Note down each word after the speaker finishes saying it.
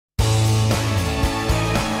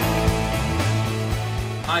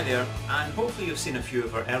Hi there, and hopefully you've seen a few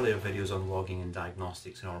of our earlier videos on logging and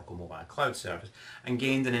diagnostics in Oracle Mobile Cloud Service and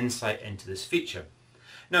gained an insight into this feature.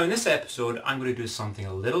 Now in this episode I'm going to do something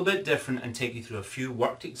a little bit different and take you through a few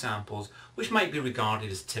worked examples which might be regarded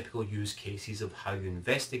as typical use cases of how you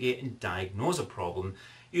investigate and diagnose a problem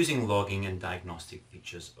using logging and diagnostic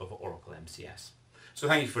features of Oracle MCS. So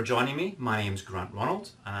thank you for joining me. My name is Grant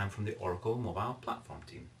Ronald and I'm from the Oracle Mobile Platform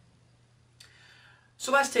team.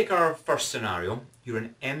 So let's take our first scenario. You're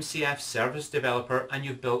an MCS service developer and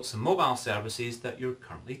you've built some mobile services that you're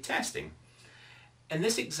currently testing. In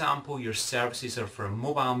this example, your services are for a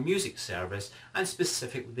mobile music service and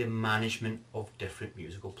specifically the management of different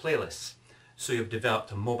musical playlists. So you've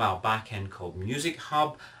developed a mobile backend called Music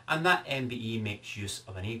Hub, and that MBE makes use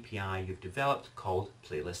of an API you've developed called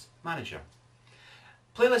Playlist Manager.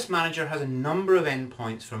 Playlist Manager has a number of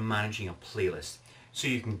endpoints for managing a playlist. So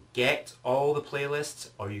you can get all the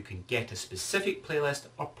playlists, or you can get a specific playlist,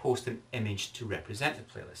 or post an image to represent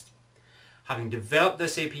the playlist. Having developed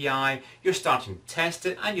this API, you're starting to test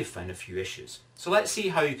it and you've found a few issues. So let's see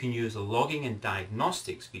how you can use the logging and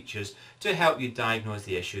diagnostics features to help you diagnose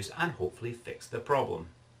the issues and hopefully fix the problem.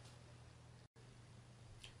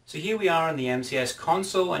 So here we are in the MCS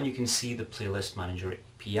console and you can see the Playlist Manager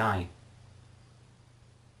API.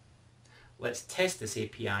 Let's test this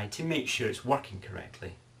API to make sure it's working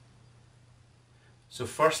correctly. So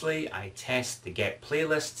firstly, I test the Get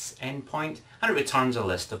Playlists endpoint and it returns a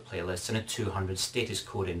list of playlists and a 200 status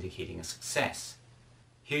code indicating a success.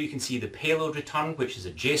 Here you can see the payload return, which is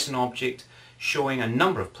a JSON object showing a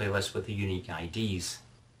number of playlists with the unique IDs.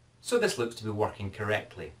 So this looks to be working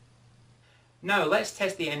correctly. Now let's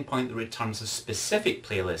test the endpoint that returns a specific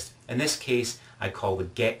playlist. In this case, I call the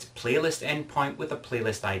Get Playlist endpoint with a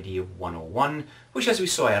playlist ID of 101, which as we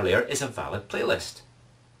saw earlier is a valid playlist.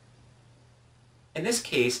 In this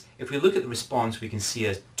case, if we look at the response, we can see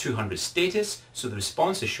a 200 status, so the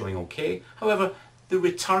response is showing OK. However, the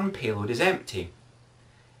return payload is empty.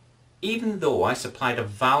 Even though I supplied a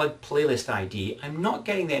valid playlist ID, I'm not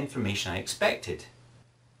getting the information I expected.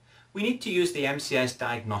 We need to use the MCS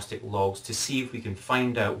diagnostic logs to see if we can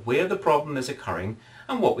find out where the problem is occurring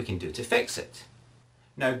and what we can do to fix it.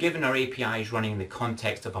 Now, given our API is running in the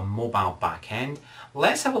context of a mobile backend,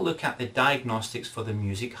 let's have a look at the diagnostics for the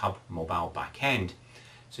Music Hub mobile backend.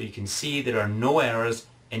 So you can see there are no errors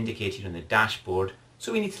indicated on the dashboard,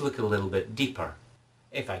 so we need to look a little bit deeper.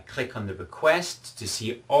 If I click on the request to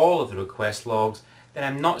see all of the request logs, then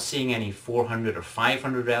I'm not seeing any 400 or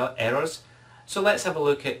 500 errors. So let's have a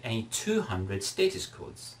look at any 200 status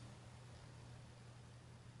codes.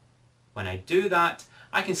 When I do that,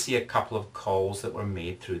 I can see a couple of calls that were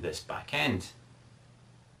made through this backend.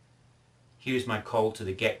 Here's my call to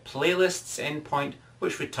the Get Playlists endpoint,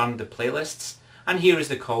 which returned the playlists, and here is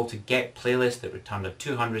the call to Get Playlist that returned a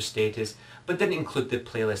 200 status, but didn't include the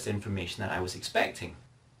playlist information that I was expecting.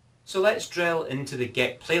 So let's drill into the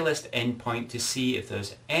Get Playlist endpoint to see if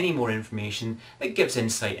there's any more information that gives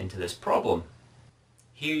insight into this problem.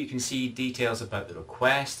 Here you can see details about the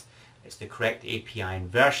request, it's the correct API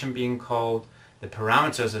and version being called, the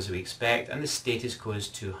parameters as we expect, and the status code is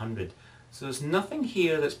 200. So there's nothing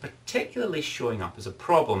here that's particularly showing up as a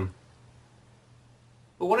problem.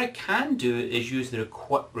 But what I can do is use the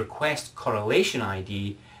request correlation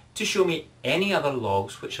ID to show me any other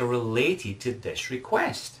logs which are related to this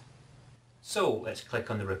request. So let's click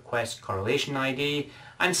on the request correlation ID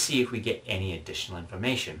and see if we get any additional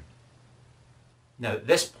information. Now at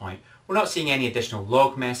this point, we're not seeing any additional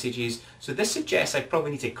log messages, so this suggests I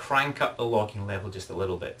probably need to crank up the logging level just a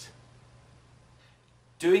little bit.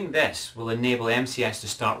 Doing this will enable MCS to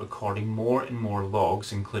start recording more and more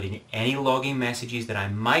logs, including any logging messages that I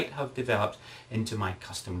might have developed into my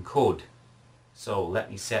custom code. So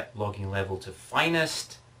let me set logging level to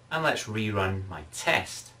finest, and let's rerun my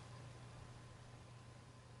test.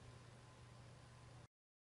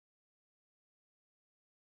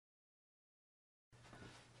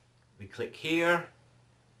 We click here.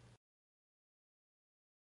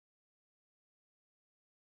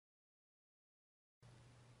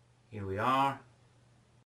 Here we are.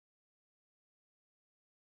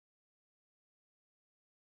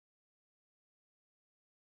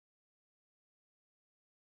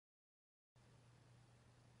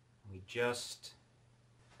 We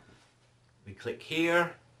click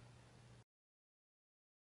here.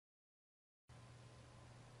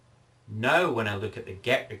 Now when I look at the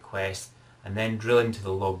GET request and then drill into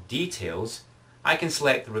the log details, I can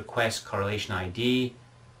select the request correlation ID,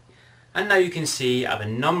 and now you can see I have a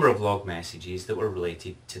number of log messages that were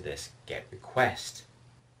related to this GET request.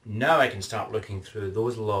 Now I can start looking through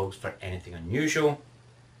those logs for anything unusual.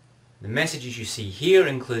 The messages you see here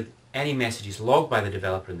include any messages logged by the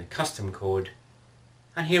developer in the custom code,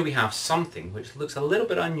 and here we have something which looks a little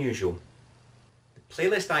bit unusual. The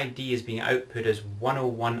playlist ID is being output as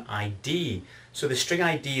 101 ID, so the string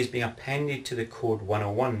ID is being appended to the code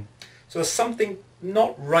 101. So there's something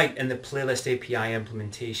not right in the playlist API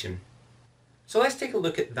implementation. So let's take a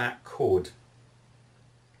look at that code.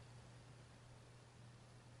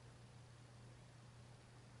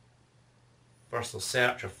 First we'll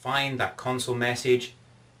search or find that console message.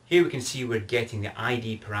 Here we can see we're getting the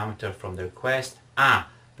ID parameter from the request.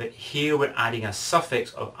 But here we're adding a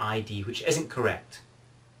suffix of ID which isn't correct.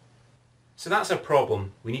 So that's our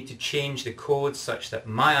problem. We need to change the code such that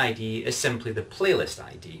my ID is simply the playlist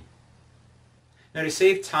ID. Now to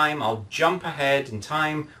save time, I'll jump ahead in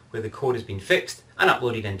time where the code has been fixed and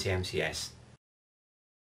uploaded into MCS.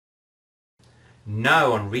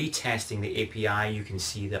 Now on retesting the API, you can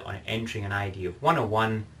see that on entering an ID of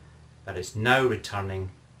 101, that is now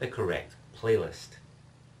returning the correct playlist.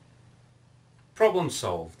 Problem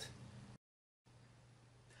solved.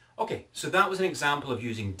 Okay, so that was an example of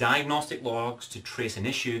using diagnostic logs to trace an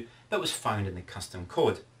issue that was found in the custom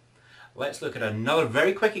code. Let's look at another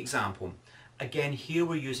very quick example. Again, here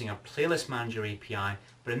we're using a playlist manager API,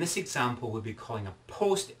 but in this example we'll be calling a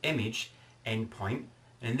post image endpoint,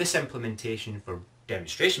 and in this implementation for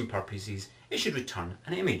demonstration purposes it should return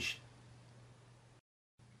an image.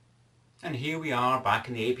 And here we are back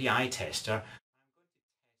in the API tester.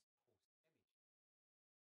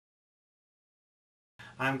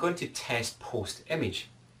 I'm going to test post image.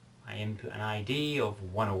 I input an ID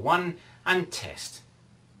of 101 and test.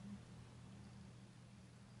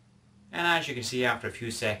 And as you can see, after a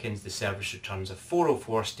few seconds the service returns a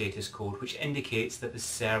 404 status code which indicates that the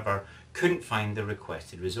server couldn't find the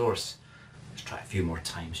requested resource. Let's try a few more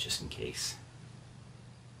times just in case.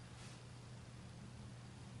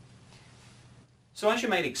 So as you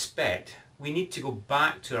might expect, we need to go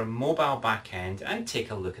back to our mobile backend and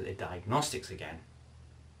take a look at the diagnostics again.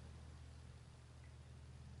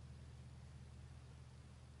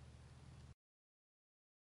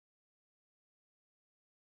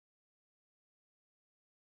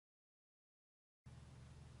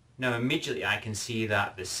 Now immediately I can see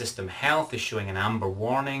that the system health is showing an amber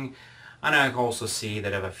warning, and I can also see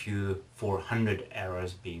that I have a few 400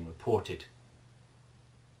 errors being reported.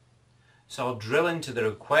 So I'll drill into the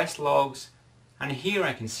request logs, and here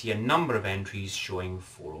I can see a number of entries showing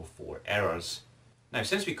 404 errors. Now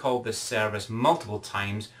since we called this service multiple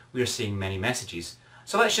times, we are seeing many messages.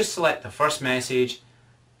 So let's just select the first message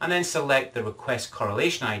and then select the request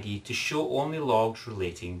correlation ID to show only logs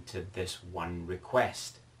relating to this one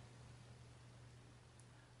request.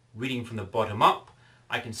 Reading from the bottom up,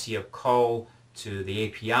 I can see a call to the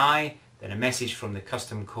API, then a message from the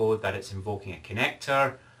custom code that it's invoking a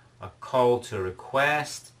connector, a call to a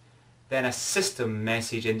request, then a system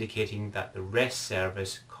message indicating that the REST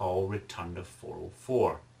service call returned a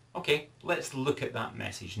 404. Okay, let's look at that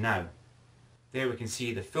message now. There we can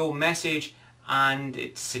see the full message, and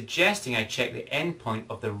it's suggesting I check the endpoint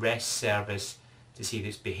of the REST service to see if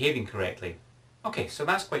it's behaving correctly. Okay, so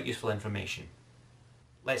that's quite useful information.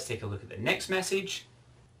 Let's take a look at the next message.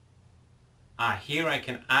 Here I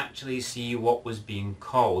can actually see what was being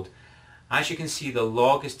called. As you can see, the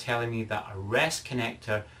log is telling me that a REST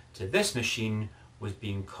connector to this machine was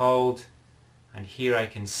being called, and here I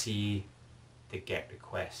can see the GET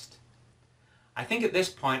request. I think at this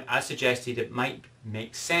point, as suggested, it might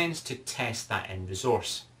make sense to test that end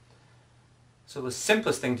resource. So the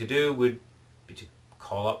simplest thing to do would be to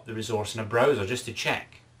call up the resource in a browser just to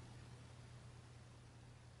check.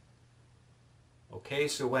 Okay,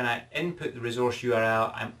 so when I input the resource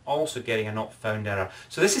URL, I'm also getting a not found error.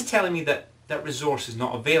 So this is telling me that that resource is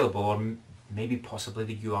not available, or maybe possibly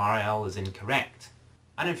the URL is incorrect.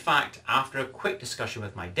 And in fact, after a quick discussion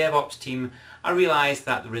with my DevOps team, I realized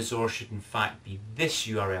that the resource should in fact be this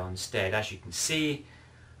URL instead. As you can see,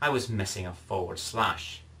 I was missing a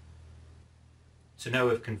 /. So now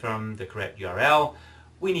we've confirmed the correct URL,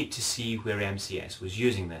 we need to see where MCS was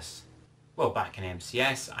using this. Well, back in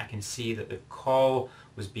MCS, I can see that the call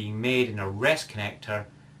was being made in a REST connector,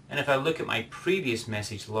 and if I look at my previous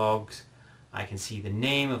message logs, I can see the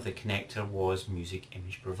name of the connector was Music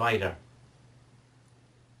Image Provider.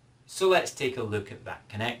 So let's take a look at that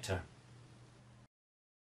connector.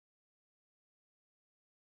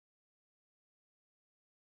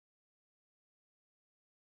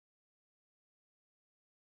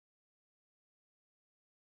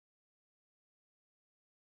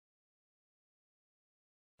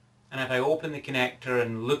 And if I open the connector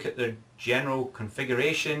and look at the general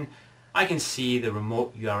configuration, I can see the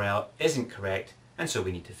remote URL isn't correct, And so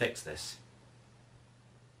we need to fix this.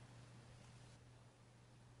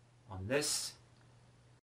 On this,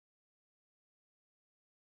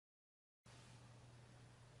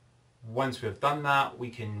 once we've done that, we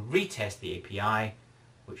can retest the API,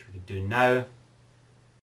 which we can do now.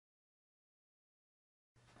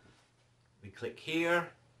 We click here,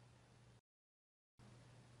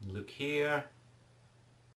 look here,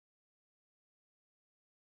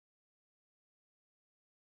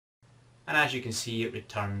 and as you can see, it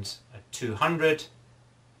returns a 200,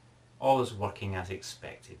 all is working as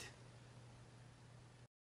expected.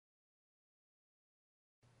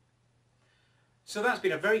 So that's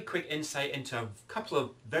been a very quick insight into a couple of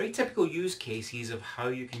very typical use cases of how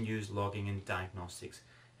you can use logging and diagnostics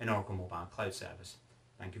in Oracle Mobile Cloud Service.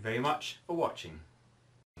 Thank you very much for watching.